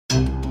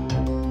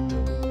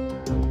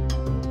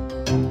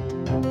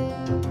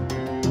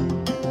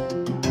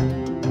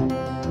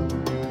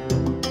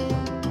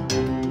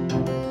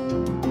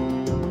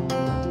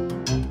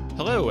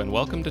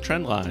welcome to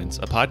Trendlines,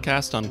 a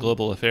podcast on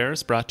global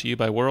affairs brought to you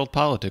by World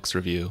Politics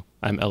Review.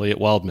 I'm Elliot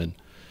Waldman.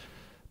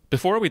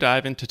 Before we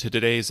dive into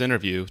today's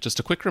interview, just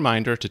a quick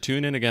reminder to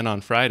tune in again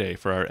on Friday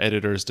for our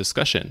editor's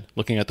discussion,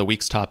 looking at the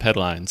week's top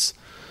headlines.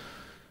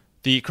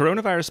 The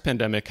coronavirus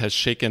pandemic has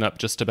shaken up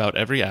just about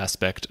every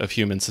aspect of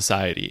human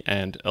society,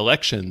 and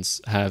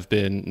elections have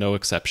been no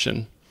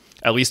exception,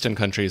 at least in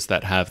countries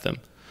that have them.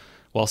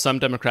 While some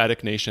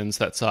democratic nations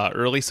that saw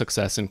early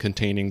success in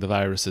containing the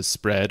virus's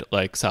spread,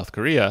 like South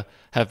Korea,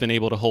 have been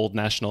able to hold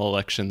national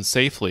elections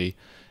safely,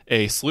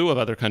 a slew of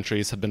other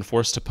countries have been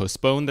forced to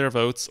postpone their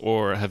votes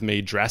or have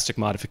made drastic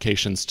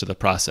modifications to the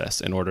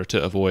process in order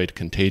to avoid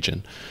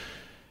contagion.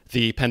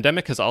 The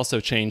pandemic has also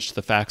changed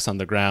the facts on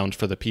the ground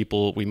for the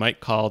people we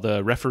might call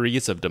the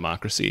referees of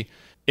democracy,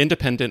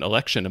 independent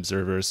election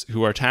observers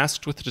who are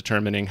tasked with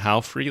determining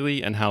how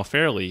freely and how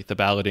fairly the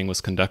balloting was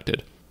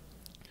conducted.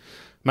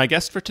 My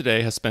guest for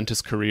today has spent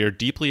his career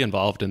deeply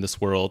involved in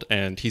this world,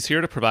 and he's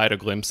here to provide a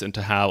glimpse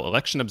into how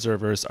election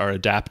observers are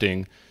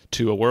adapting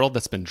to a world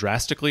that's been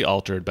drastically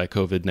altered by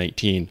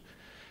COVID-19.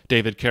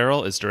 David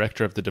Carroll is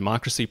director of the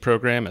Democracy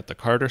Program at the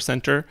Carter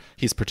Center.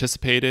 He's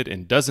participated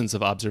in dozens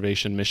of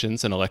observation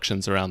missions in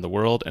elections around the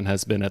world and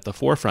has been at the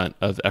forefront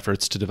of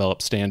efforts to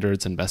develop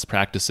standards and best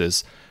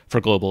practices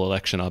for global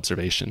election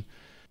observation.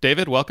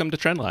 David, welcome to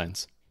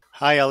Trendlines.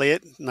 Hi,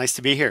 Elliot. Nice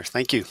to be here.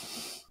 Thank you.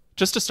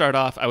 Just to start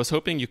off, I was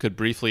hoping you could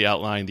briefly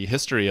outline the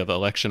history of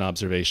election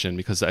observation,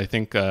 because I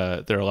think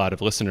there are a lot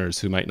of listeners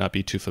who might not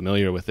be too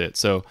familiar with it.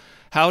 So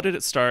how did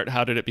it start?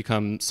 How did it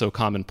become so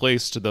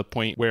commonplace to the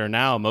point where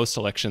now most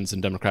elections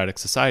in democratic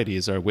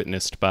societies are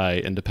witnessed by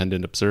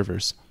independent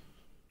observers?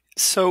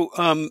 So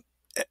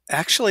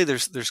actually,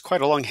 there's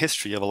quite a long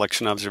history of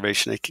election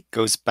observation. It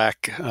goes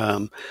back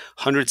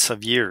hundreds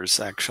of years,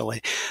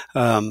 actually.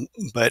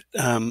 But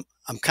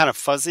I'm kind of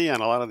fuzzy on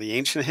a lot of the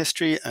ancient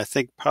history. I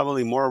think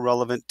probably more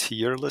relevant to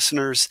your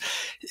listeners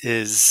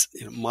is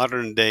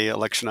modern day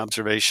election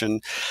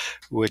observation,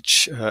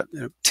 which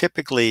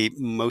typically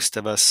most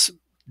of us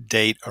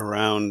date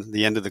around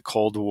the end of the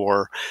Cold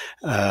War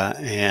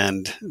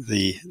and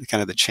the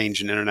kind of the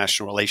change in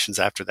international relations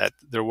after that.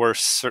 There were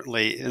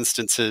certainly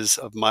instances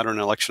of modern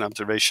election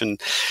observation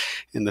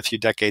in the few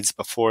decades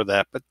before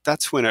that, but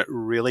that's when it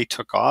really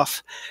took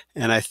off.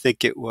 And I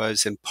think it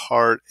was in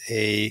part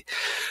a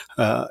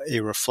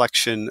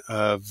reflection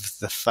of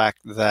the fact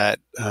that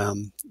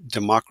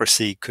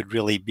democracy could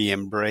really be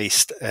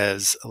embraced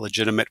as a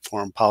legitimate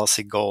foreign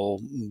policy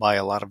goal by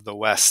a lot of the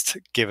West,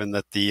 given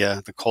that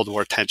the Cold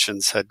War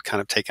tensions had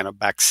kind of taken a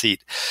back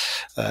seat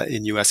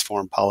in U.S.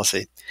 foreign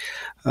policy.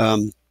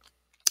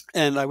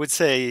 And I would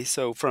say,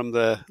 so from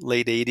the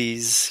late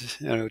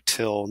 80s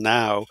till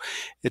now,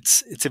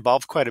 it's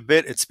evolved quite a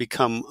bit. It's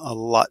become a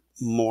lot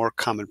more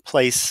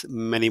commonplace,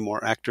 many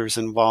more actors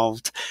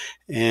involved,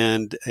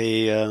 and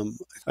a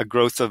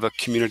growth of a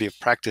community of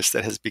practice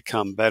that has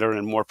become better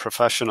and more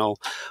professional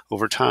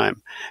over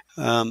time.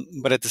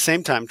 But at the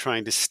same time,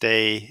 trying to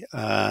stay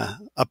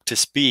up to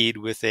speed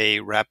with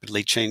a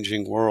rapidly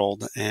changing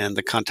world and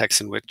the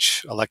context in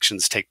which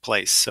elections take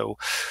place. So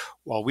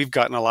while we've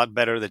gotten a lot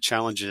better, the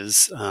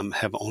challenges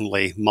have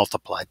only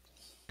multiplied.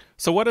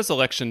 So what does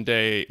Election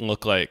Day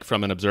look like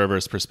from an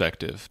observer's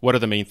perspective? What are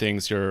the main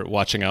things you're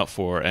watching out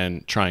for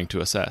and trying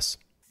to assess?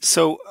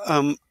 So,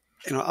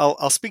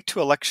 I'll speak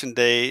to Election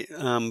Day,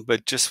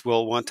 but just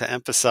will want to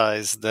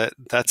emphasize that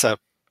that's a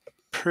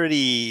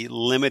pretty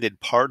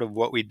limited part of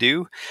what we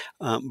do,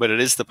 but it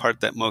is the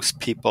part that most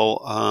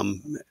people,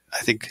 I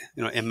think,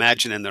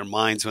 imagine in their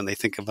minds when they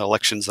think of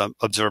elections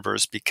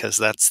observers, because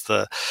that's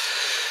the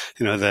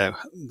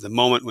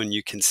moment when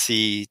you can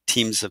see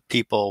teams of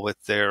people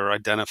with their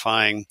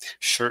identifying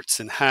shirts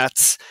and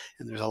hats,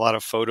 and there's a lot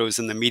of photos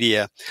in the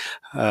media,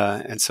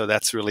 and so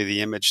that's really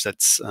the image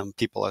that's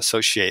people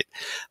associate.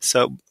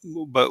 So,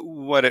 but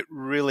what it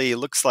really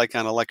looks like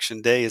on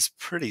Election Day is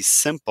pretty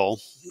simple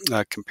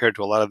compared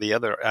to a lot of the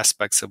other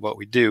aspects of what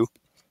we do.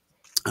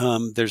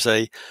 There's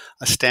a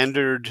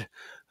standard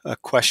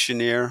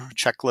questionnaire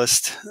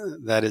checklist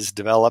that is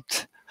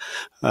developed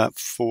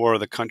for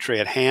the country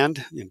at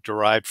hand,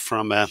 derived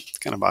from a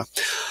kind of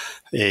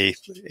a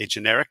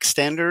generic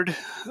standard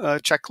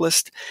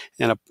checklist,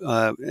 and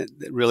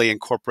it really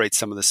incorporates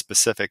some of the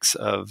specifics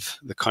of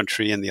the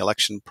country and the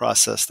election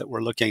process that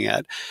we're looking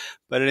at.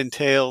 But it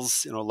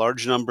entails,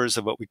 large numbers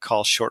of what we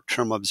call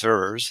short-term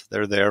observers.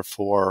 They're there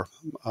for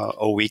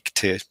a week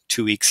to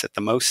 2 weeks at the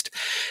most.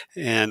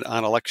 And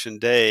on Election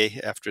Day,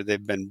 after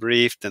they've been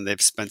briefed and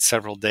they've spent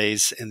several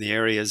days in the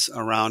areas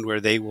around where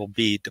they will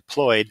be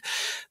deployed,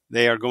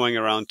 they are going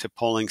around to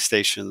polling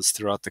stations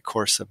throughout the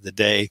course of the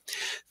day,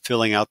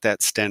 filling out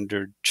that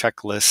standard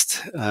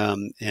checklist,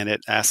 and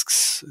it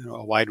asks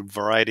a wide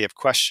variety of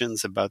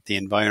questions about the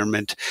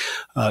environment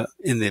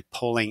in the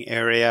polling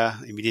area,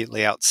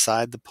 immediately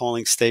outside the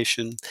polling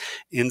station,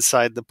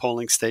 inside the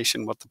polling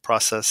station, what the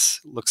process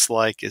looks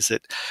like. Is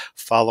it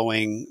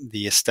following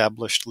the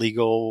established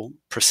legal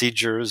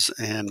procedures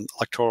and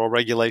electoral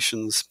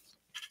regulations?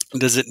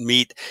 Does it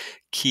meet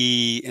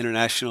key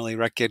internationally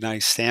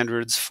recognized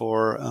standards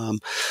for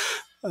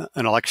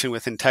an election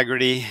with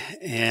integrity,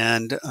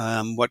 and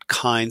what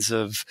kinds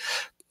of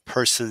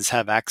persons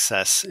have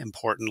access,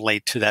 importantly,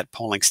 to that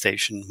polling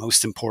station.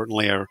 Most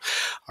importantly, are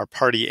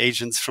party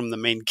agents from the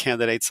main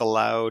candidates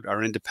allowed?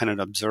 Are independent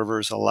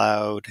observers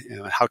allowed?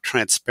 How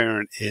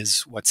transparent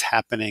is what's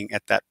happening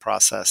at that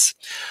process?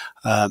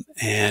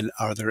 And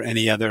are there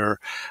any other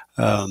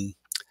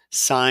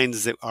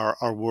signs that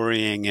are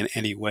worrying in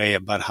any way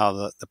about how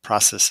the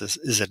process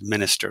is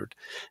administered?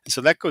 And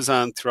so that goes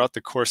on throughout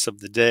the course of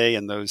the day,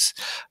 and those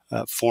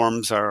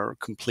forms are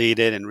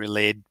completed and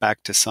relayed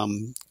back to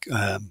some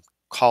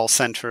call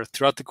center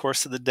throughout the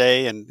course of the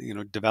day, and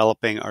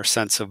developing our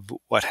sense of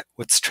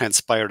what's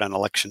transpired on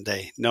election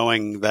day,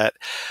 knowing that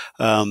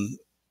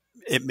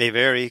it may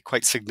vary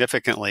quite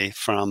significantly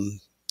from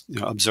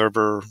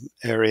observer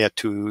area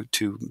to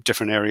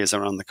different areas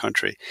around the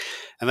country.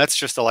 And that's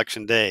just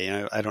election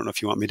day. I don't know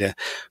if you want me to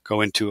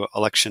go into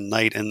election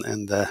night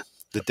and the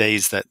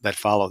days that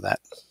follow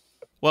that.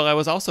 Well, I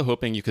was also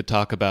hoping you could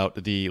talk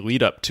about the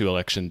lead up to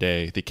Election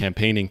Day, the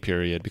campaigning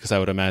period, because I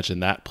would imagine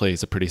that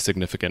plays a pretty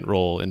significant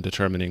role in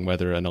determining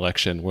whether an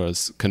election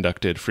was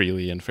conducted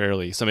freely and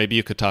fairly. So maybe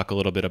you could talk a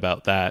little bit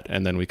about that,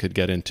 and then we could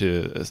get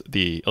into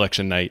the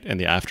election night and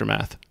the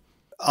aftermath.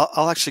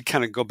 I'll actually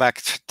kind of go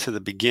back to the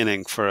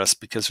beginning for us,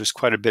 because there's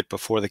quite a bit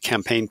before the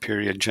campaign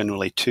period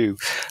generally too.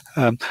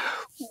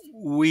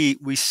 We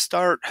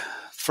start,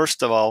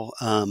 first of all,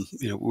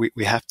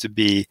 we have to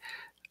be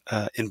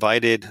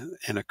invited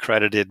and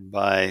accredited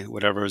by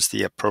whatever is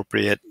the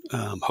appropriate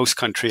host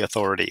country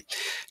authority.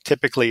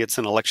 Typically, it's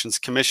an elections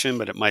commission,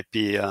 but it might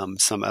be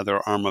some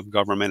other arm of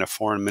government. A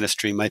foreign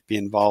ministry might be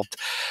involved,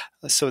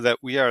 so that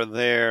we are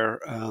there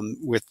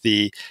with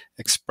the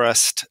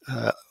expressed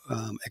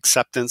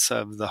acceptance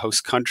of the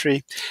host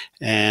country,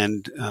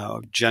 and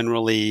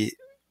generally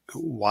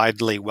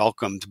widely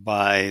welcomed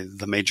by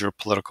the major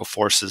political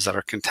forces that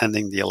are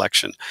contending the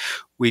election.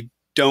 We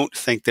don't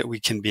think that we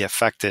can be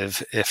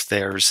effective if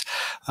there's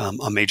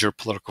a major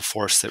political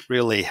force that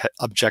really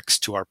objects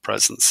to our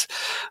presence,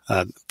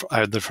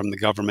 either from the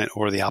government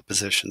or the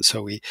opposition.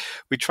 So we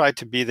try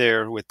to be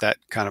there with that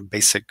kind of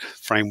basic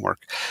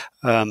framework.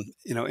 In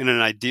an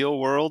ideal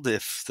world,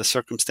 if the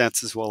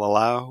circumstances will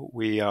allow,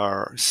 we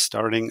are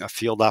starting a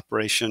field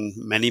operation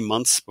many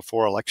months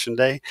before Election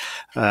Day.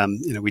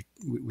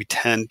 We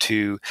tend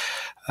to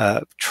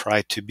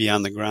try to be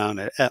on the ground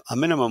at a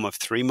minimum of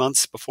 3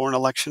 months before an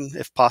election,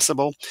 if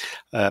possible.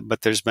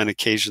 But there's been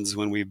occasions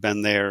when we've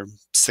been there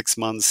 6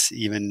 months,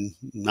 even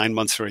 9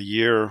 months or a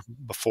year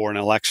before an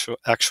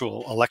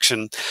actual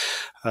election,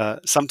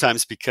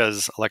 sometimes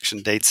because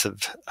election dates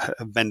have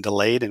been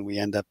delayed and we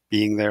end up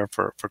being there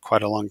for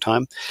quite a long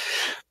time.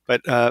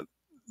 But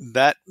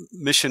that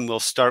mission will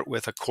start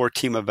with a core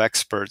team of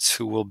experts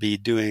who will be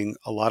doing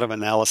a lot of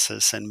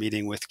analysis and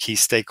meeting with key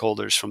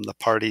stakeholders from the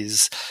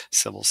parties,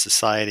 civil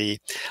society,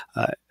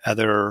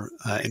 other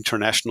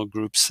international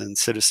groups and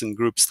citizen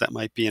groups that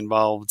might be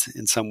involved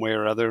in some way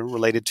or other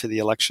related to the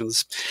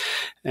elections,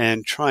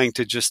 and trying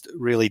to just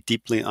really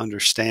deeply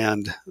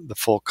understand the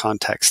full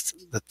context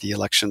that the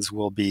elections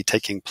will be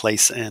taking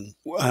place in.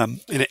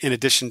 In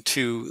addition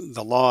to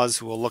the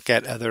laws, we'll look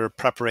at other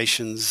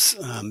preparations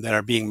that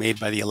are being made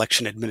by the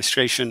election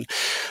administration,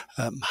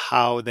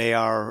 how they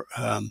are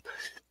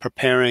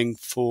preparing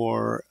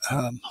for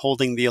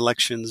holding the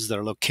elections,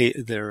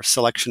 their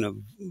selection of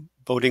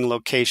voting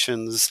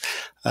locations,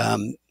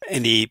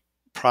 any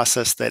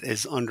process that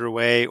is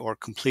underway or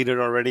completed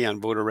already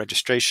on voter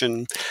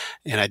registration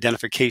and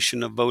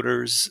identification of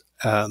voters,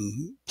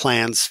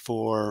 plans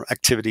for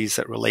activities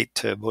that relate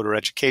to voter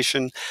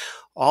education.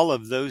 All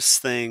of those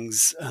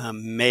things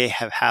may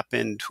have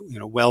happened,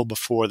 well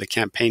before the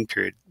campaign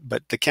period.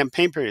 But the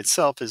campaign period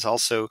itself is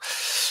also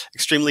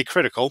extremely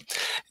critical.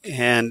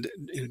 And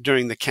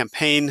during the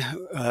campaign,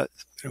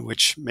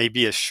 which may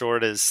be as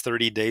short as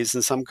 30 days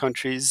in some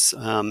countries,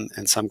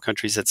 in some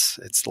countries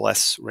it's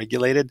less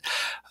regulated.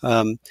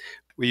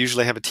 We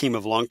usually have a team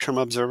of long-term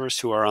observers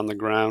who are on the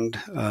ground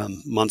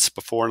months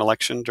before an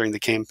election during the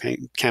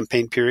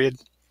campaign period.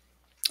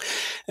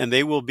 And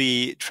they will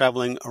be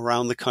traveling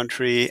around the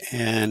country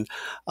and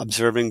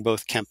observing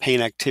both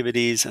campaign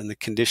activities and the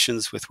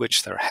conditions with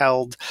which they're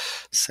held.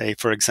 Say,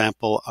 for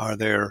example, are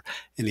there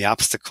any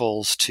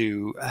obstacles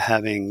to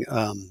having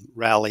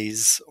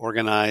rallies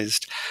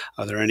organized?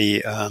 Are there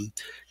any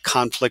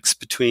conflicts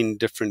between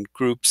different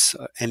groups?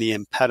 Any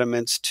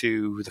impediments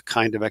to the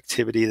kind of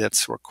activity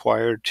that's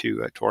required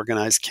to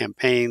organize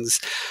campaigns,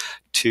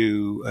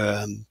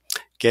 to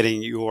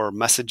getting your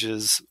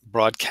messages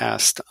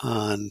broadcast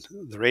on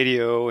the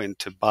radio and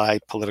to buy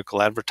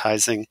political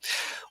advertising?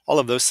 All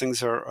of those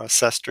things are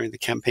assessed during the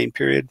campaign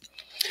period.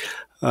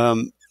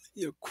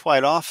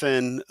 Quite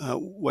often,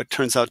 what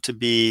turns out to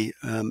be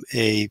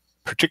a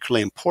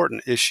particularly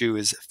important issue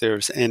is if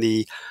there's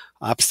any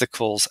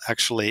obstacles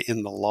actually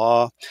in the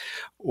law,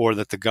 or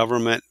that the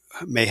government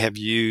may have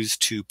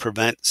used to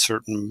prevent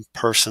certain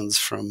persons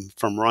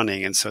from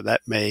running, and so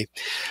that may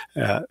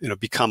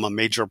become a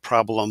major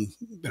problem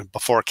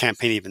before a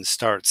campaign even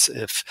starts.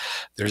 If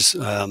there's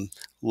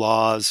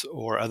laws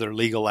or other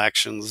legal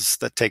actions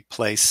that take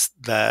place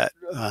that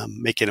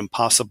make it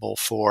impossible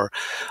for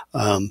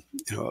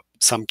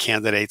some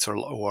candidates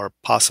or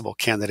possible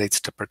candidates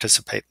to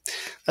participate.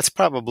 That's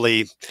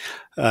probably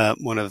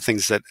one of the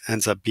things that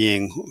ends up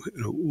being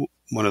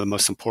one of the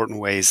most important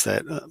ways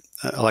that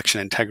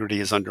election integrity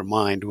is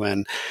undermined,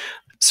 when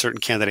certain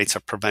candidates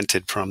are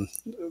prevented from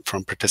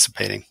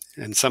participating.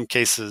 In some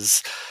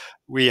cases,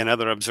 we and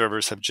other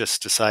observers have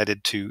just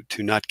decided to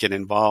not get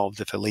involved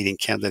if a leading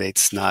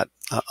candidate's not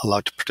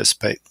allowed to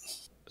participate.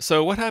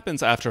 So what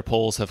happens after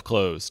polls have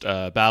closed?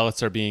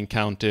 Ballots are being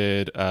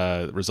counted,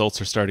 results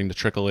are starting to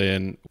trickle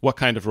in. What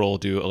kind of role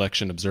do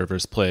election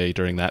observers play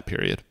during that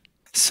period?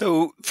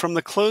 So from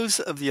the close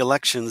of the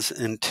elections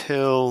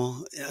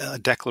until a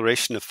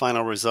declaration of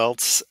final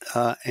results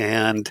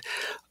and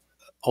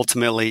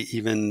ultimately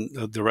even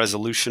the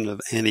resolution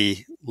of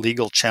any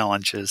legal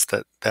challenges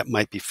that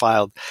might be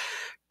filed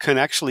can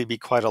actually be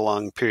quite a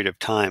long period of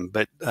time.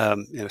 But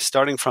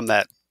starting from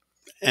that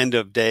end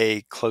of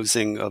day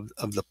closing of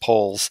the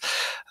polls,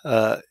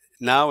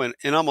 now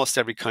in almost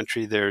every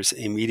country, there's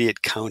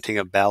immediate counting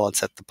of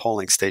ballots at the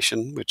polling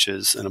station, which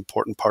is an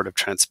important part of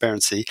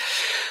transparency.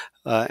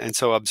 And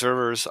so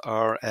observers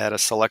are at a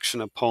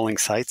selection of polling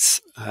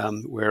sites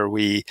where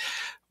we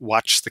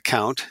watch the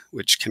count,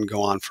 which can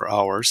go on for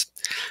hours.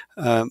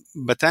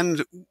 But then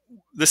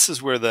this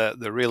is where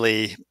the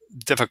really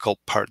difficult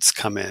parts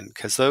come in,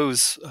 because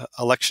those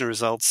election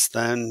results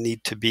then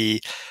need to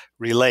be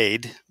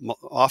relayed,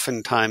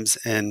 oftentimes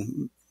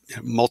in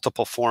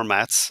multiple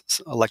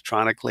formats,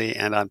 electronically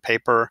and on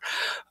paper,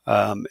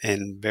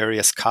 in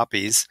various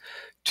copies,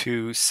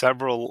 to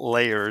several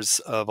layers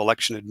of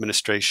election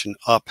administration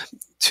up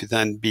to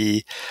then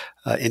be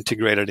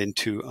integrated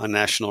into a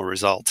national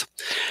result.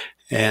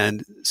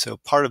 And so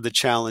part of the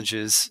challenge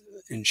is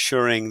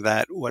ensuring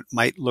that what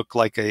might look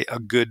like a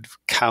good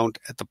count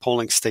at the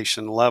polling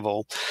station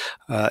level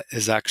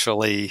is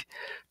actually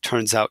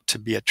turns out to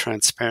be a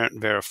transparent,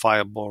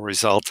 verifiable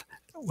result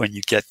when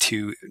you get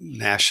to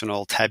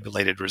national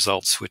tabulated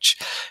results, which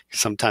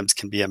sometimes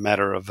can be a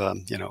matter of a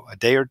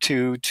day or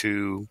two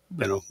to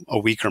a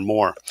week or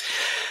more.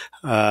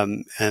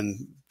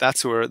 And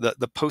that's where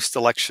the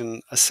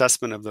post-election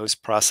assessment of those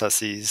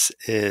processes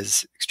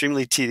is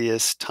extremely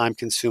tedious,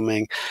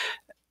 time-consuming,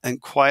 and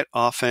quite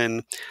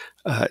often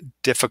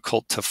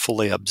difficult to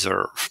fully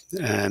observe.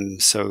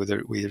 And so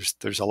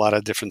there's a lot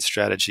of different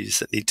strategies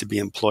that need to be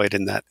employed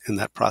in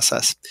that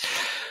process.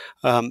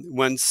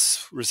 When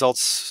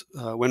results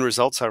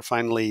are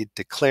finally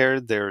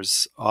declared,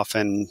 there's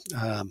often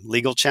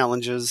legal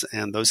challenges,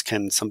 and those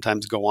can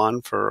sometimes go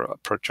on for a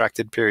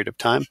protracted period of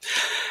time.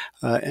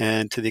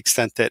 And to the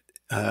extent that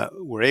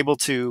we're able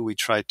to, we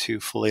try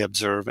to fully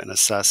observe and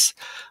assess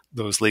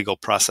those legal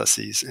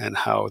processes and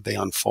how they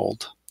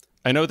unfold.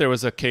 I know there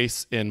was a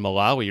case in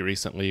Malawi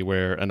recently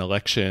where an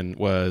election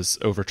was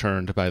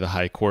overturned by the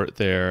high court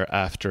there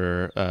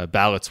after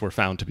ballots were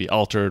found to be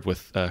altered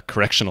with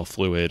correctional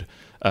fluid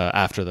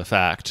after the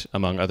fact,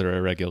 among other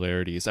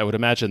irregularities. I would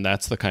imagine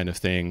that's the kind of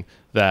thing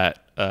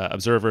that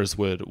observers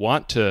would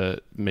want to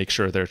make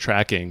sure they're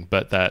tracking,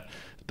 but that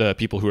the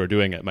people who are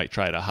doing it might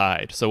try to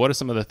hide. So what are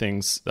some of the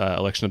things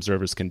election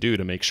observers can do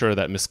to make sure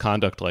that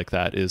misconduct like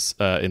that is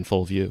in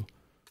full view?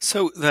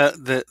 So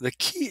the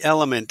key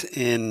element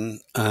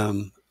in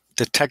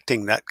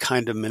detecting that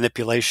kind of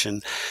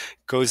manipulation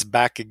goes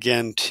back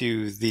again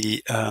to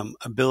the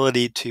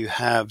ability to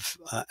have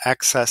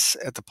access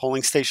at the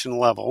polling station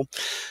level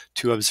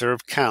to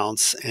observe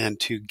counts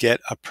and to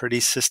get a pretty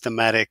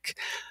systematic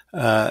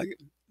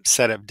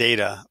set of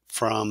data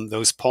from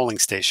those polling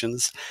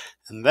stations.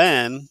 And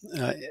then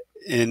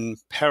in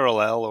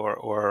parallel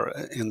or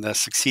in the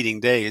succeeding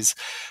days,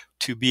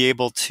 to be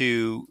able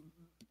to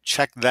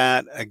check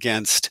that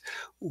against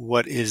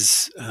what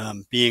is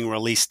being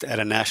released at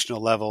a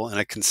national level in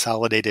a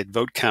consolidated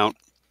vote count,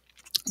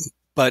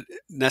 but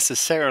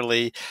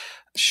necessarily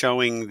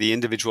showing the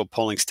individual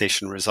polling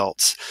station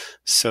results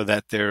so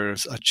that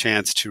there's a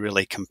chance to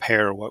really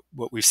compare what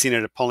we've seen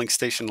at a polling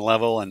station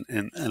level and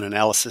an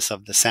analysis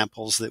of the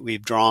samples that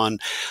we've drawn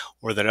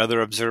or that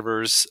other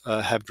observers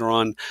have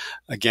drawn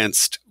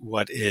against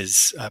what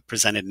is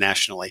presented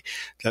nationally.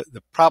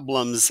 The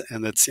problems,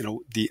 and that's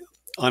the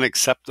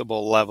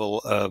unacceptable level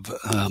of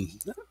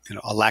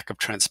a lack of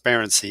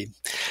transparency,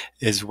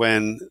 is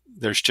when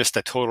there's just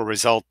a total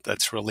result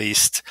that's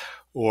released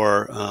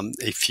or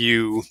a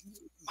few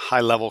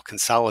high-level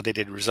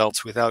consolidated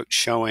results without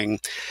showing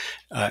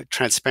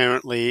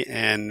transparently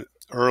and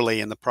early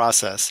in the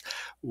process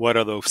what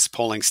are those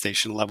polling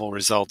station level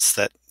results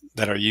that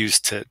are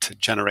used to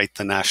generate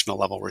the national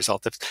level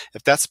result.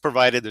 If that's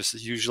provided, there's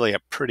usually a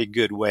pretty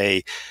good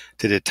way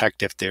to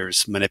detect if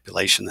there's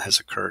manipulation that has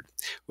occurred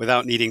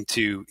without needing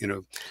to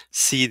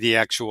see the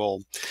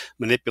actual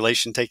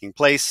manipulation taking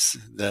place.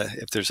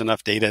 If there's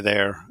enough data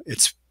there,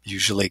 it's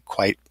usually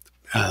quite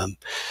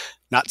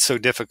not so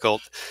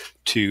difficult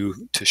to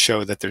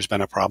show that there's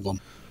been a problem.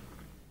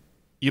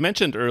 You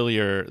mentioned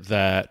earlier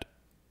that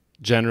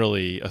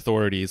generally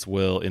authorities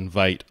will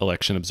invite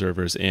election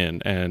observers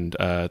in, and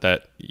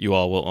that you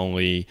all will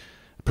only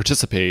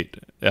participate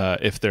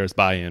if there's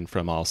buy-in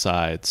from all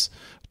sides.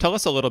 Tell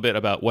us a little bit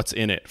about what's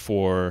in it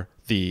for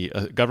the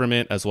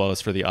government as well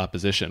as for the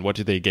opposition. What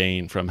do they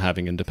gain from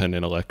having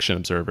independent election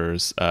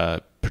observers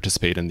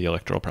participate in the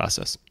electoral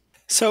process?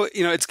 So,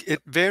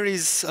 it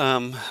varies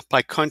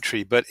by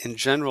country, but in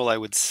general, I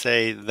would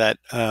say that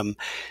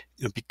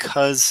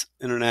because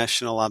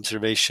international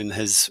observation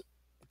has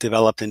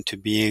developed into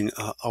being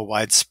a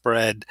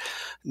widespread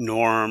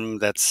norm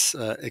that's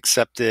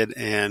accepted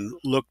and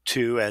looked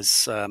to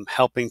as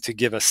helping to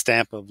give a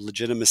stamp of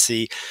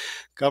legitimacy,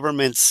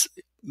 governments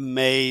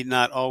may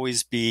not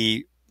always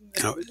be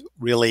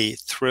really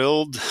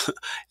thrilled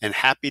and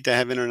happy to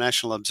have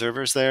international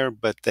observers there,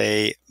 but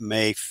they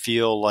may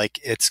feel like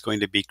it's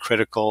going to be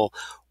critical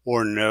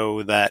or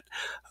know that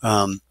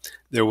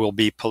there will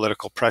be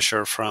political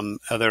pressure from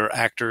other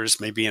actors,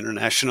 maybe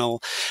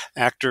international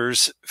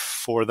actors,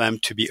 for them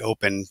to be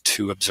open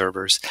to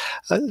observers.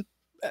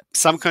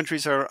 Some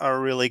countries are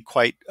really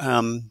quite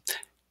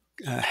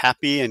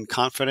happy and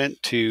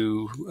confident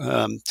to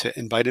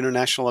invite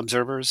international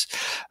observers.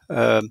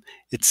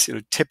 It's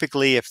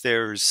typically, if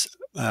there's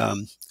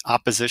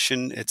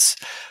opposition, it's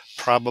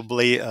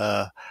probably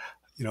a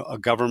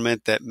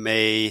government that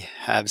may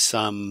have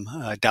some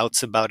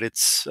doubts about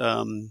its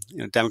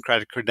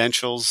democratic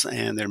credentials,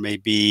 and there may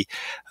be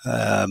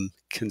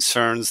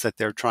concerns that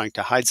they're trying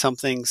to hide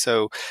something.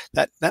 So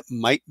that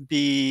might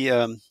be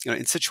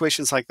in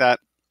situations like that.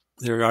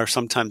 There are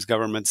sometimes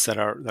governments that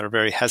are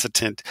very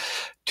hesitant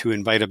to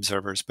invite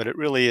observers, but it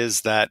really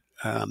is that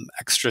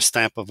extra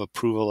stamp of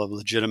approval, of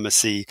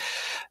legitimacy,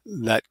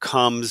 that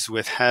comes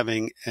with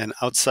having an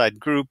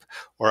outside group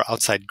or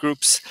outside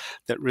groups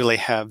that really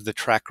have the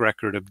track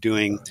record of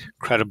doing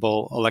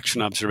credible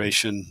election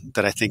observation,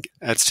 that I think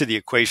adds to the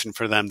equation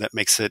for them, that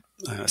makes it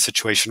a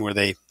situation where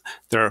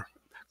they're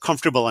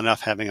comfortable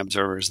enough having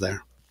observers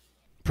there.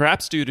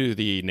 Perhaps due to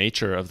the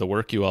nature of the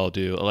work you all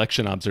do,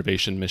 election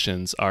observation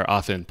missions are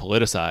often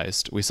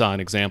politicized. We saw an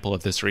example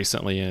of this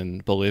recently in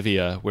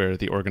Bolivia, where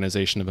the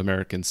Organization of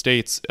American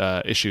States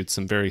issued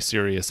some very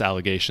serious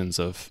allegations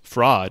of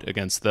fraud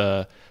against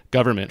the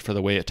government for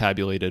the way it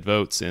tabulated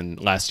votes in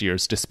last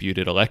year's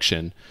disputed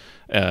election,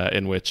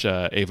 in which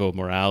Evo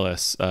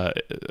Morales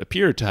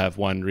appeared to have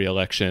won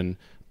re-election,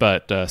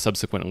 but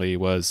subsequently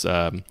was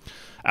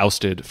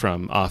ousted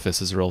from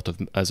office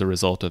as a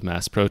result of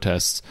mass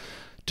protests.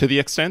 To the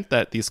extent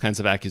that these kinds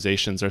of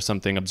accusations are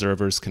something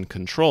observers can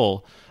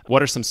control,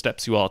 what are some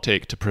steps you all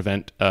take to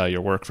prevent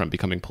your work from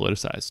becoming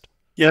politicized?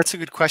 Yeah, that's a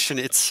good question.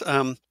 It's,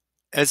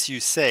 as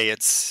you say,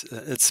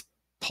 it's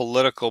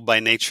political by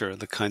nature,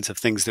 the kinds of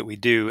things that we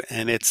do,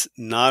 and it's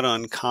not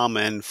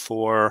uncommon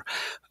for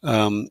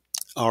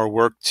our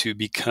work to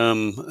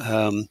become,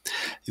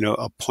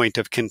 a point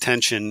of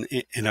contention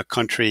in a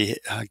country,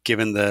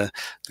 given the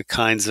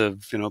kinds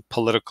of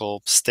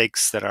political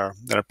stakes that are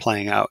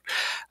playing out.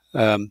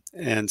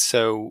 And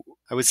so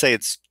I would say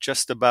it's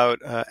just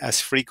about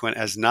as frequent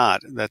as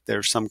not that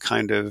there's some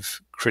kind of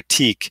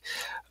critique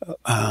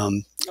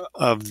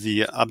of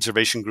the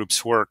observation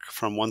group's work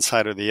from one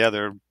side or the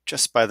other,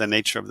 just by the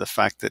nature of the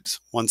fact that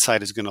one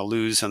side is going to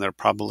lose and they're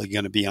probably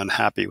going to be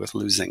unhappy with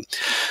losing.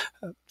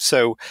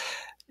 So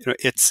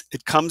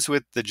it comes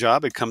with the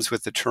job, it comes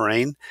with the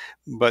terrain,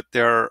 but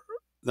the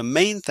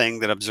main thing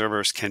that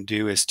observers can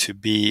do is to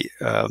be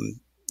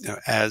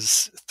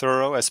as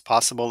thorough as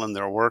possible in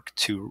their work,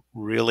 to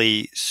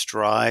really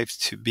strive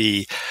to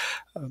be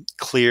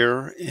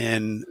clear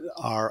in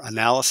our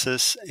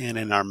analysis and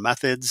in our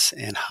methods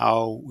and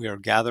how we are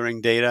gathering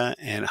data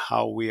and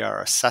how we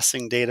are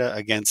assessing data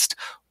against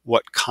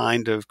what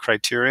kind of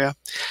criteria,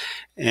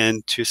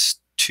 and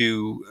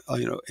to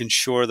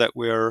ensure that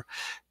we're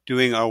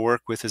doing our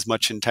work with as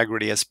much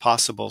integrity as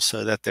possible,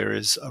 so that there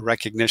is a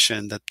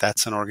recognition that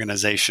that's an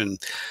organization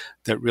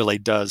that really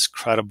does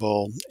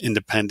credible,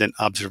 independent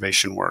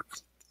observation work.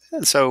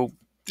 And so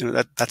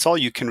that's all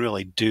you can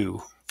really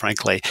do,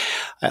 frankly.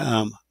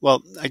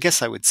 Well, I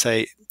guess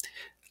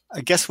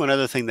one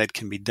other thing that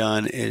can be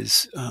done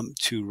is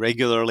to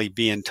regularly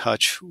be in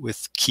touch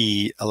with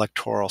key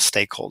electoral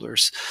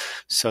stakeholders,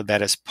 so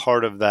that as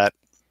part of that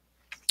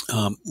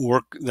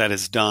work that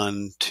is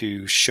done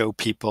to show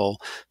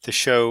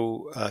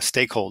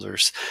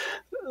stakeholders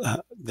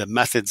the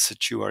methods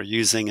that you are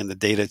using and the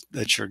data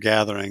that you're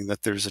gathering,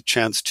 that there's a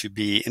chance to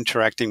be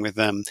interacting with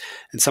them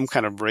in some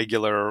kind of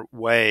regular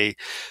way,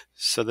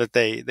 so that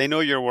they know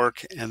your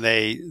work and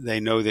they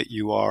know that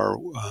you are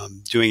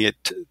doing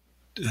it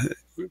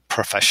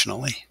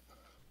professionally.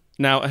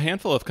 Now, a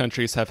handful of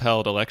countries have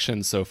held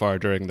elections so far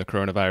during the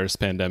coronavirus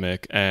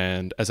pandemic,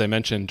 and as I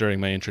mentioned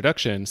during my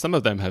introduction, some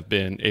of them have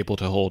been able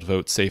to hold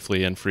votes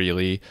safely and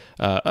freely,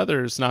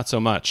 others not so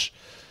much.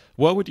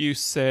 What would you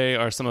say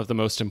are some of the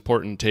most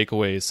important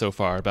takeaways so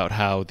far about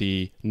how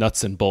the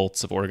nuts and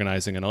bolts of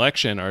organizing an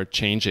election are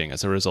changing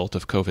as a result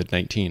of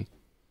COVID-19?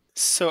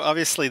 So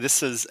obviously,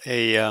 this is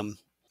an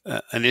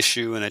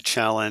issue and a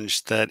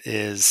challenge that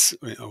is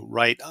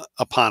right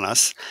upon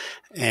us,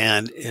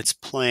 and it's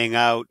playing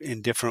out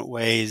in different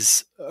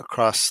ways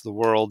across the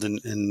world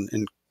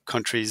in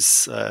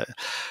countries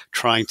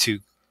trying to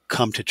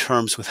come to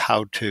terms with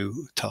how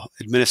to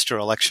administer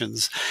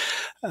elections,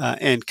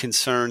 and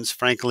concerns,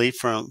 frankly,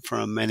 from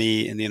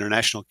many in the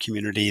international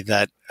community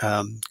that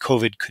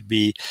COVID could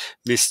be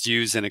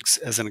misused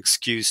as an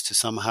excuse to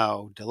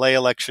somehow delay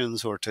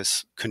elections or to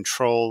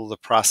control the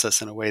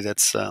process in a way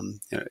that's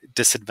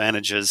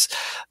disadvantages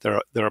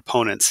their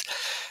opponents.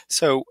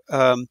 So.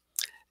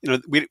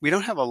 We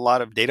don't have a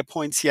lot of data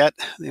points yet.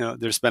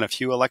 There's been a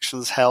few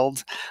elections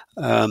held.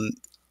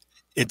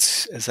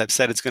 It's, as I've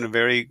said, it's going to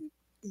vary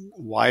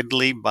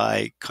widely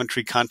by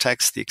country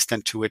context, the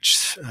extent to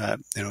which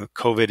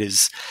COVID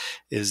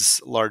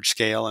is large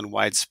scale and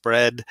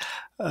widespread.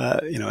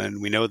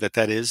 And we know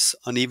that is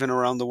uneven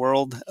around the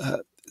world.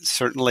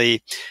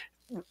 Certainly,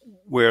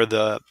 where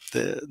the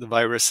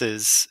virus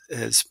is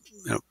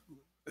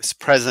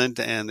present,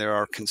 and there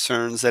are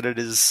concerns that it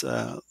is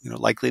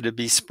likely to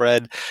be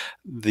spread,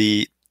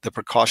 the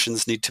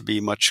precautions need to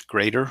be much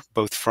greater,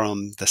 both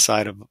from the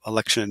side of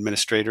election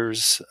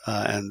administrators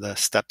and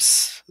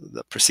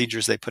the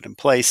procedures they put in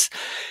place,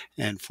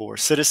 and for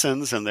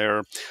citizens and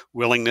their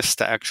willingness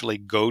to actually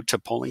go to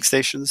polling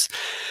stations.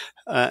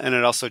 And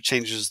it also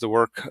changes the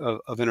work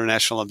of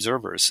international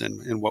observers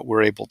and what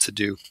we're able to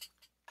do.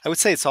 I would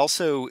say it's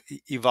also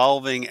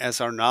evolving as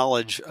our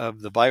knowledge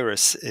of the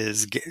virus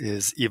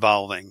is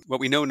evolving. What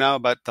we know now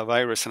about the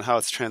virus and how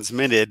it's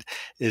transmitted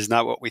is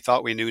not what we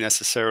thought we knew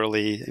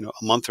necessarily,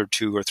 a month or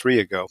 2 or 3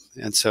 ago.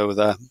 And so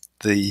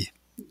the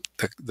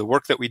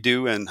work that we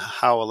do and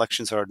how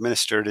elections are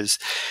administered is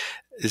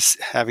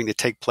having to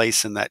take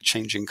place in that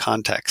changing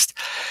context.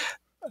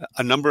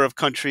 A number of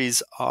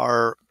countries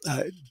are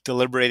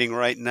deliberating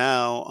right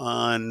now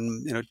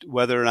on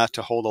whether or not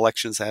to hold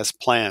elections as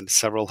planned.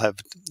 Several have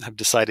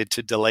decided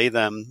to delay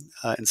them,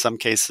 in some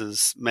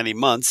cases many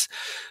months.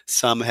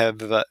 Some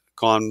have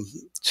gone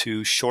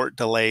to short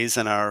delays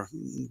and are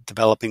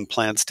developing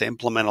plans to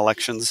implement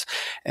elections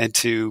and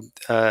to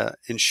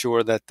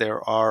ensure that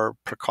there are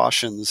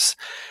precautions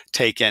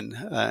taken,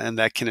 and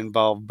that can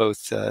involve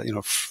both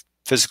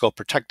physical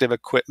protective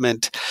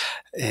equipment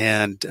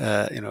and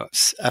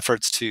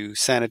efforts to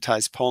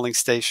sanitize polling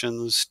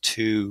stations,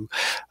 to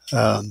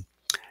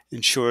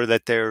ensure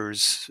that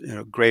there's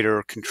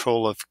greater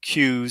control of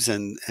queues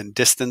and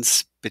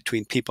distance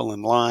between people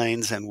in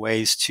lines, and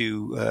ways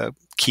to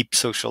keep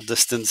social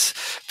distance,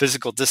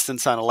 physical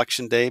distance on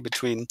election day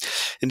between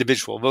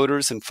individual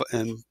voters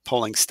and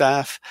polling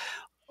staff.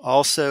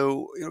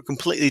 Also,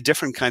 completely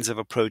different kinds of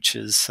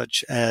approaches,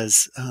 such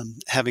as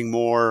having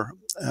more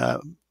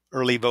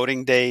early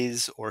voting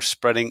days or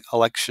spreading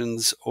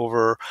elections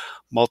over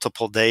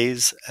multiple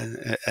days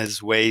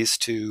as ways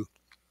to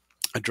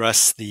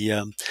address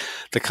the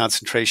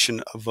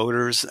concentration of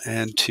voters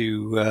and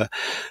to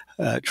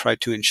try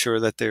to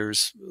ensure that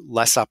there's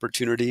less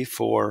opportunity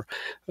for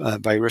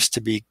virus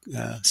to be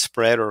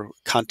spread or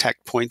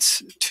contact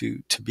points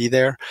to be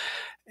there.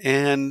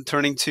 And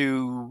turning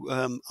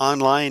to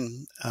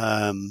online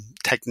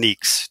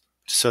techniques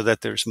so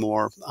that there's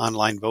more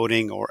online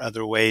voting or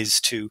other ways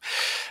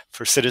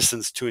for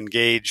citizens to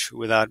engage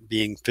without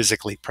being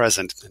physically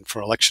present, and for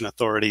election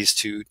authorities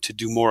to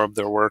do more of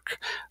their work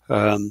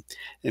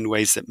in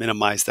ways that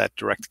minimize that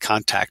direct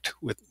contact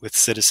with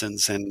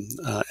citizens and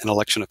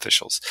election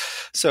officials.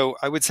 So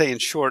I would say, in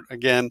short,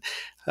 again,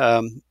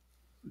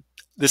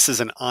 this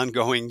is an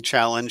ongoing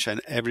challenge, and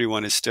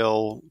everyone is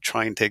still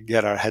trying to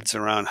get our heads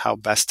around how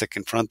best to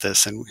confront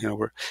this. And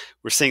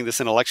we're seeing this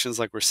in elections,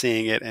 like we're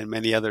seeing it in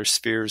many other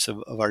spheres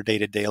of our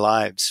day-to-day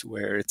lives,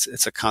 where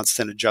it's a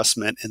constant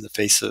adjustment in the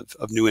face of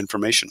new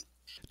information.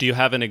 Do you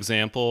have an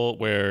example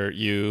where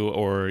you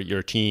or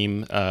your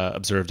team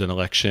observed an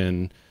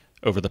election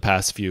over the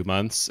past few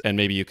months, and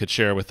maybe you could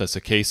share with us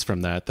a case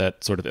from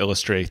that sort of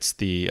illustrates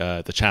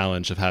the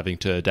challenge of having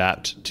to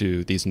adapt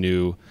to these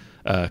new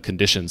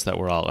conditions that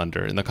we're all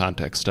under in the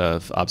context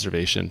of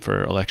observation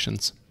for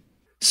elections?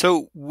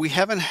 So we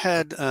haven't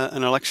had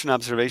an election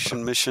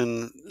observation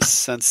mission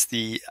since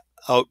the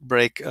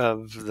outbreak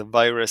of the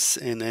virus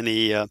in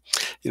any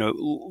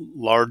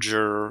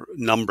larger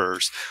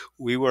numbers.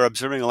 We were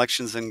observing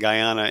elections in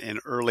Guyana in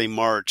early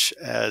March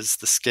as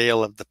the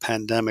scale of the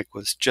pandemic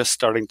was just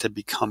starting to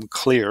become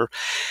clear,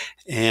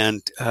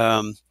 and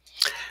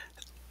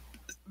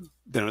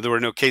there were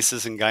no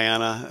cases in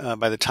Guyana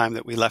by the time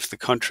that we left the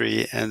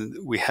country, and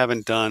we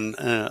haven't done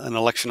an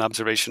election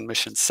observation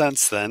mission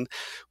since then.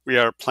 We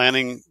are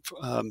planning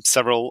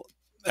several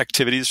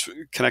activities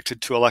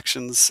connected to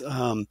elections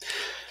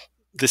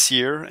this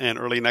year and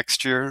early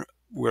next year.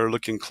 We're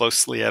looking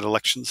closely at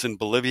elections in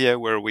Bolivia,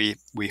 where we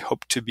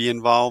hope to be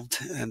involved,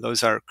 and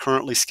those are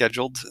currently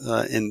scheduled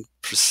in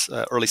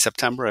early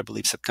September, I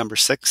believe September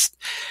 6th.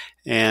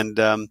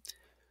 And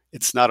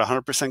it's not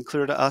 100%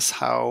 clear to us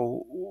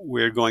how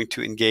we're going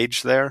to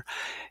engage there,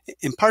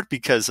 in part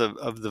because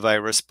of the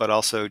virus, but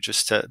also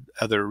just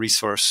other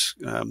resource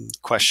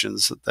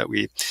questions that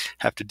we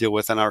have to deal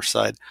with on our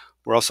side.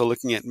 We're also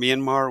looking at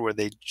Myanmar, where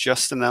they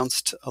just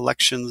announced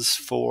elections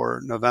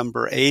for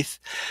November 8th,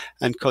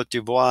 and Cote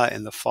d'Ivoire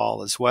in the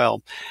fall as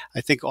well.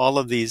 I think all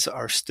of these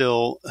are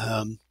still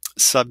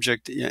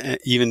subject,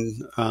 even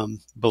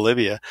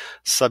Bolivia,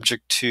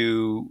 subject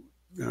to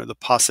the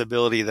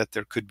possibility that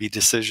there could be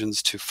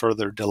decisions to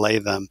further delay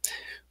them.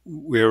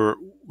 We're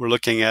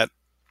looking at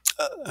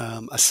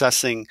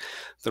assessing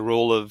the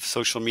role of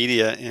social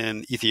media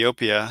in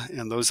Ethiopia,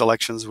 and those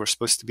elections were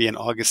supposed to be in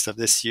August of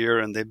this year,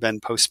 and they've been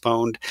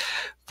postponed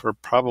for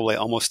probably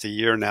almost a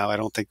year now. I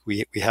don't think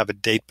we have a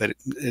date, but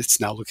it's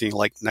now looking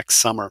like next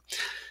summer.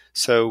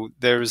 So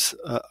there's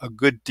a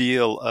good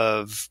deal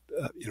of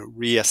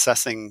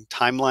reassessing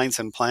timelines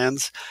and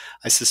plans.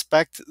 I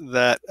suspect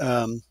that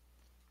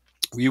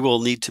we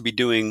will need to be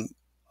doing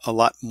a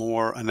lot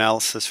more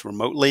analysis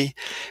remotely.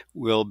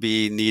 We'll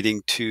be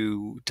needing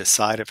to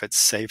decide if it's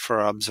safe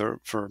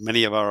for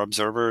many of our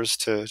observers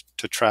to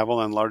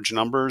travel in large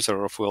numbers,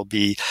 or if we'll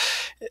be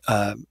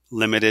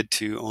limited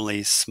to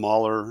only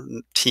smaller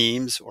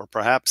teams, or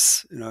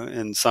perhaps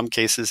in some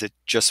cases it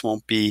just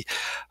won't be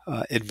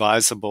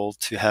advisable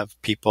to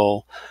have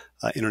people,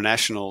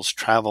 internationals,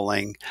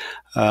 traveling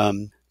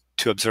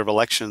to observe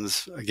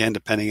elections, again,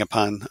 depending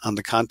upon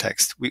the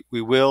context.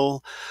 We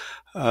will,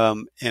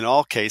 in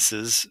all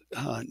cases,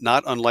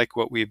 not unlike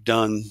what we've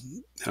done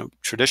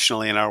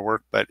traditionally in our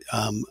work, but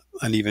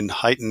an even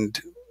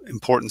heightened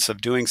importance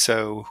of doing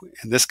so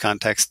in this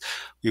context,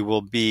 we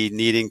will be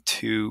needing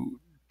to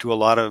do a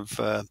lot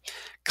of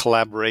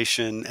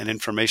collaboration and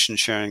information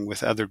sharing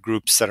with other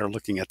groups that are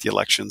looking at the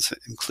elections,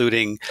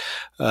 including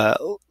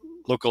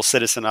local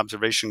citizen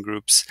observation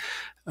groups.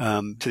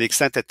 To the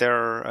extent that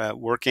they're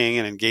working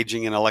and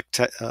engaging in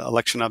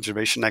election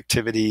observation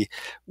activity,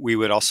 we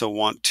would also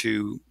want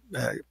to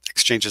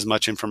exchange as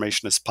much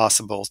information as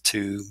possible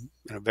to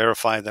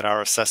verify that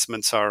our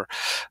assessments are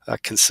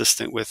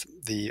consistent with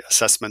the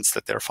assessments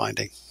that they're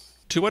finding.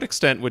 To what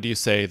extent would you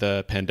say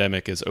the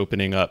pandemic is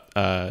opening up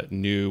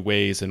new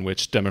ways in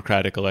which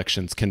democratic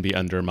elections can be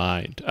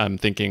undermined? I'm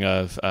thinking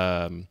of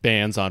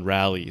bans on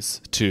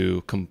rallies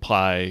to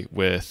comply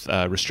with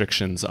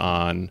restrictions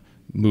on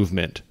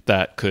movement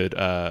that could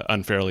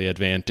unfairly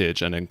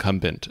advantage an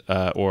incumbent,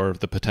 or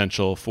the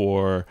potential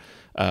for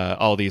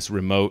all these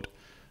remote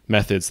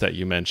methods that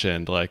you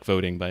mentioned, like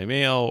voting by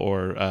mail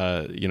or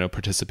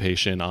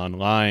participation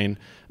online,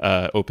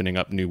 opening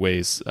up new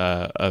ways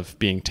of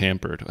being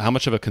tampered. How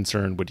much of a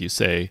concern would you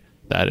say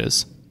that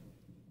is?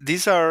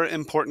 These are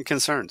important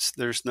concerns.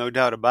 There's no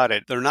doubt about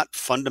it. They're not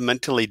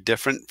fundamentally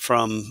different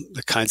from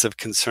the kinds of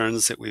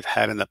concerns that we've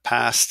had in the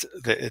past.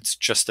 It's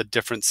just a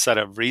different set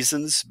of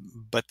reasons,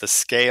 but the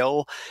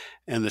scale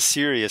and the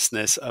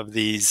seriousness of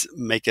these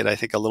make it, I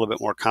think, a little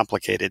bit more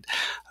complicated.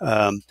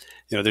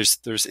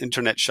 There's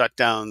internet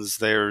shutdowns.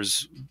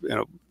 There's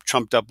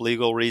trumped up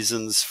legal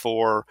reasons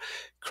for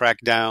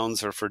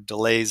crackdowns or for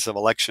delays of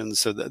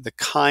elections. So the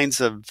kinds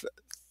of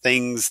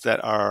things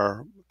that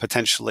are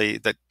potentially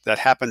that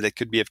happen that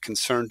could be of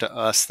concern to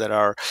us, that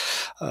are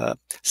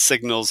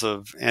signals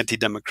of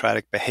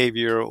anti-democratic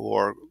behavior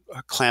or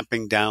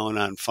clamping down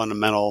on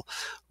fundamental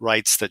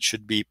rights that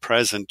should be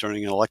present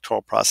during an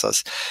electoral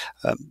process,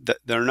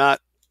 they're not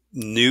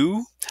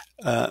new,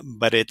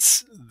 but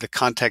it's the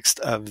context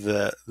of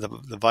the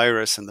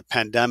virus and the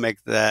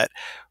pandemic that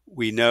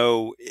we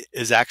know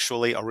is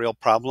actually a real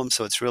problem.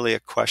 So it's really a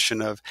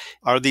question of,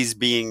 are these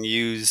being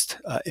used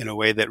in a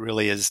way that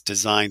really is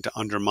designed to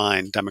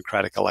undermine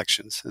democratic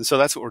elections? And so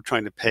that's what we're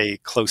trying to pay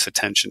close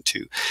attention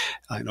to.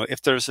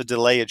 If there's a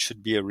delay, it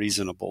should be a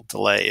reasonable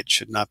delay. It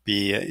should not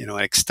be an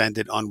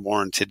extended,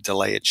 unwarranted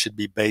delay. It should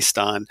be based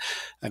on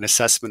an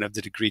assessment of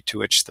the degree to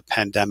which the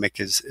pandemic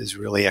is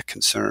really a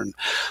concern.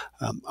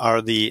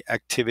 Are the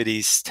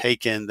activities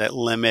taken that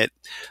limit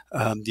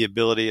the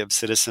ability of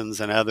citizens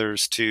and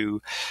others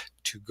to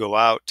go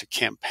out, to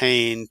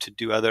campaign, to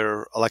do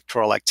other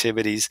electoral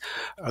activities,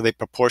 are they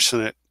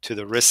proportionate to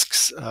the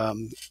risks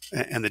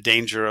and the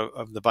danger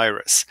of the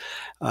virus?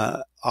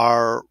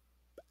 Are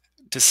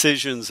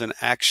decisions and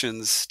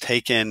actions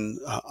taken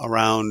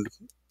around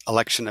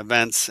election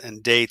events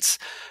and dates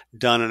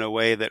done in a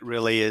way that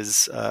really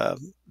is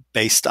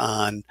based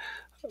on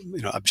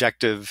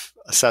objective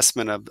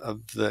assessment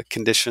of the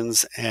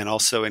conditions, and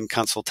also in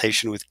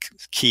consultation with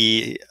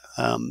key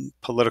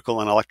political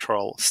and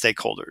electoral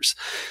stakeholders?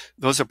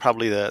 Those are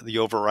probably the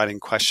overriding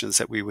questions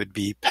that we would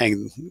be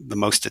paying the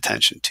most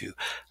attention to.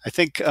 I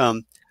think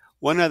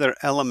one other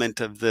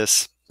element of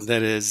this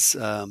that is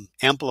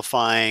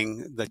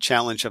amplifying the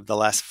challenge of the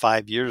last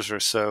 5 years or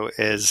so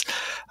is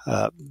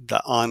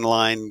the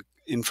online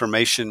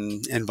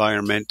information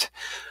environment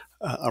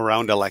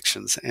around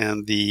elections,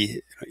 and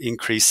the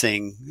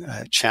increasing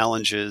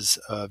challenges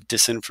of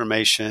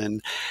disinformation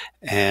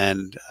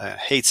and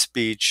hate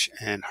speech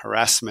and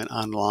harassment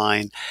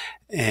online,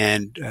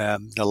 and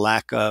the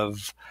lack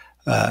of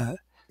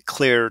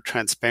clear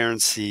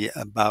transparency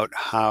about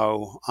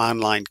how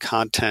online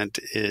content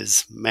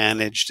is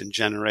managed and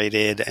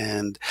generated,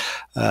 and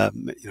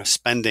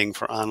spending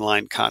for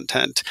online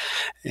content.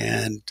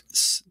 And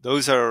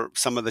those are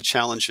some of the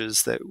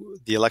challenges that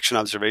the election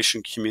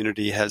observation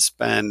community has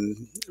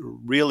been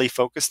really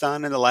focused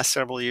on in the last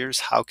several years.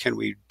 How can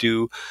we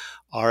do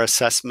our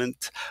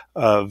assessment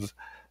of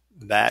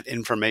that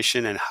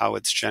information and how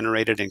it's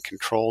generated and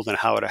controlled, and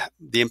how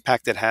the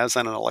impact it has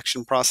on an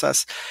election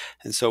process?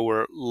 And so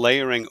we're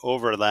layering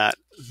over that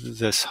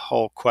this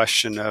whole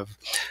question of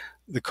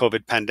the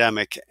COVID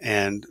pandemic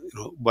and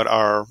what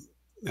are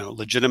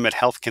legitimate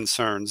health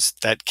concerns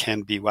that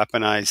can be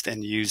weaponized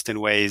and used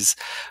in ways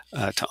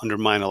to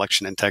undermine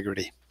election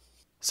integrity.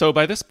 So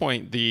by this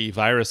point, the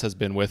virus has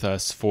been with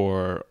us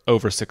for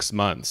over 6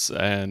 months,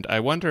 and I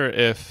wonder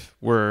if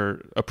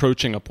we're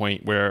approaching a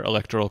point where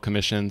electoral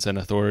commissions and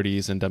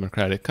authorities in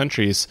democratic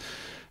countries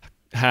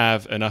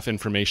have enough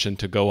information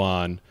to go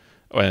on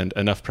and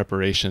enough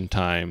preparation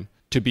time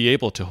to be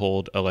able to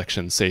hold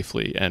elections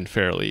safely and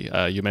fairly.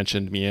 You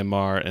mentioned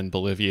Myanmar and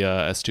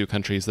Bolivia as two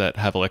countries that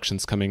have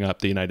elections coming up.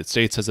 The United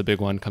States has a big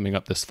one coming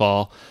up this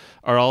fall.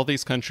 Are all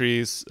these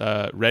countries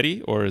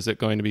ready, or is it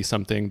going to be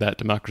something that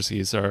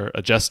democracies are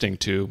adjusting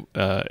to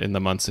in the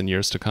months and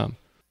years to come?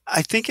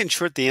 I think, in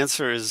short, the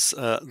answer is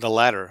the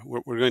latter.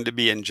 We're going to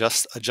be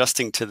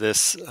adjusting to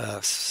this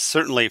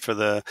certainly for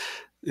the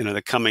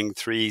coming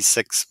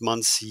 3-6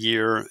 months,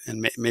 year,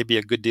 and maybe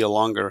a good deal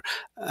longer.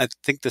 I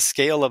think the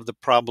scale of the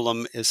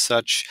problem is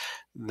such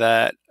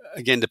that,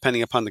 again,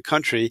 depending upon the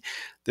country,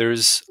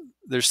 there's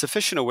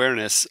sufficient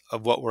awareness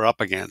of what we're up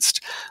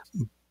against.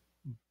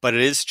 But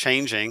it is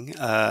changing,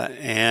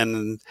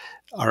 and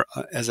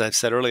as I've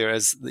said earlier,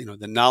 as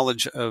the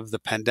knowledge of the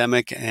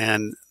pandemic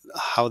and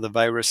how the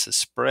virus is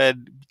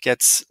spread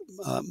gets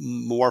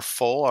more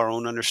full, our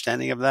own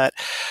understanding of that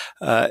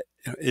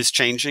is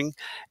changing.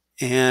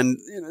 And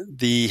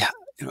the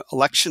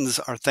elections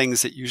are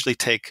things that usually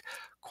take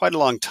quite a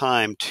long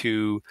time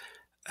to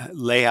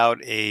lay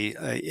out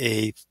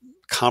a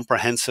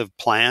comprehensive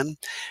plan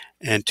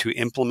and to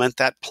implement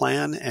that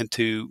plan and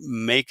to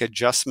make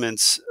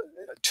adjustments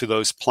to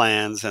those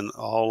plans and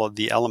all of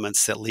the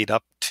elements that lead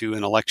up to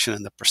an election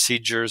and the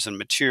procedures and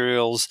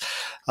materials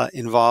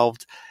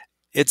involved.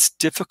 It's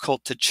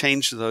difficult to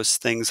change those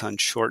things on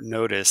short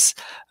notice,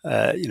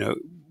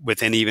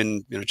 within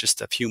even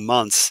just a few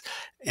months,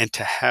 and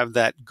to have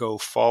that go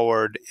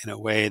forward in a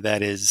way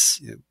that is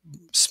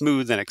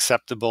smooth and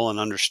acceptable and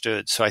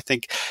understood. So I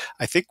think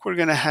we're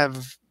going to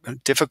have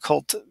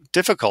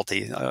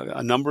difficulty.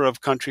 A number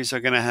of countries are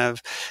going to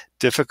have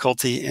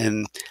difficulty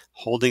in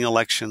holding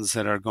elections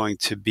that are going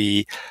to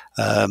be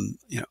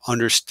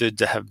understood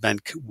to have been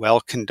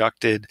well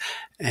conducted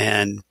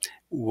and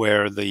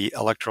where the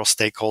electoral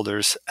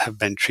stakeholders have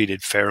been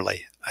treated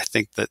fairly. I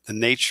think that the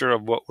nature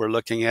of what we're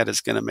looking at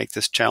is going to make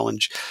this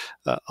challenge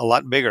a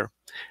lot bigger.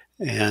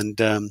 And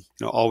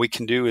all we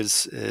can do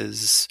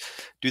is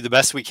do the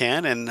best we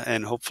can,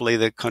 and hopefully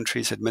the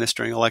countries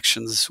administering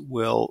elections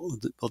will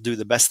do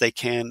the best they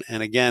can.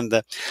 And again,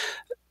 at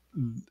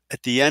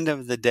the end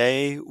of the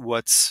day,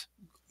 what's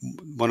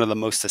one of the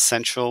most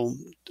essential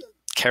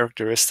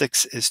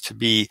characteristics is to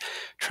be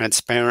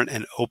transparent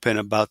and open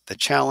about the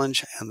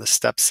challenge and the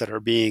steps that are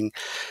being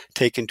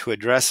taken to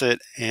address it,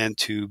 and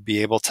to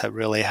be able to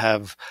really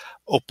have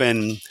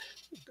open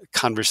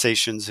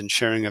conversations and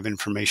sharing of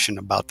information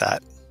about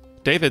that.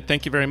 David,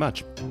 thank you very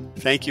much.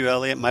 Thank you,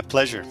 Elliot. My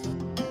pleasure.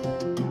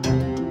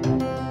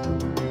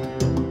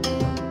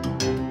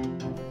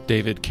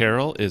 David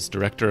Carroll is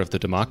director of the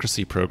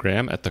Democracy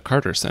Program at the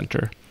Carter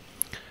Center.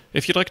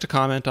 If you'd like to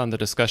comment on the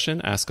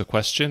discussion, ask a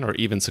question, or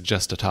even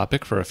suggest a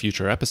topic for a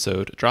future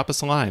episode, drop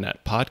us a line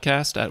at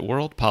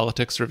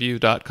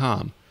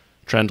podcast@worldpoliticsreview.com.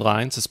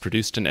 Trendlines is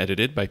produced and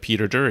edited by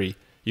Peter Dury.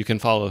 You can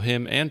follow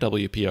him and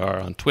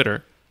WPR on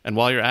Twitter. And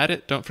while you're at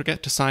it, don't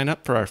forget to sign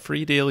up for our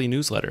free daily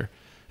newsletter.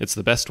 It's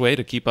the best way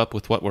to keep up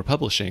with what we're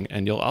publishing,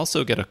 and you'll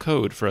also get a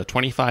code for a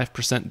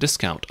 25%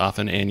 discount off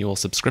an annual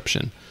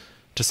subscription.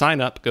 To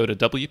sign up, go to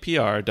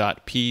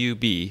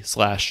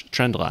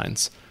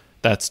wpr.pub/trendlines.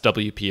 That's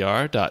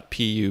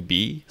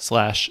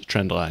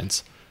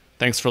wpr.pub/trendlines.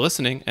 Thanks for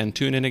listening, and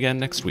tune in again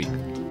next week.